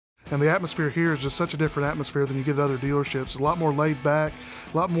And the atmosphere here is just such a different atmosphere than you get at other dealerships. It's a lot more laid back,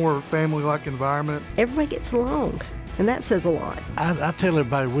 a lot more family-like environment. Everybody gets along, and that says a lot. I tell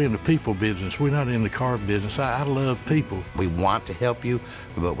everybody we're in the people business. We're not in the car business. I love people. We want to help you,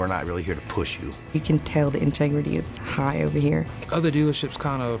 but we're not really here to push you. You can tell the integrity is high over here. Other dealerships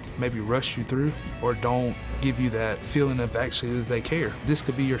kind of maybe rush you through or don't give you that feeling of actually that they care. This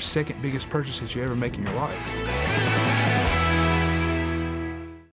could be your second biggest purchase that you ever make in your life.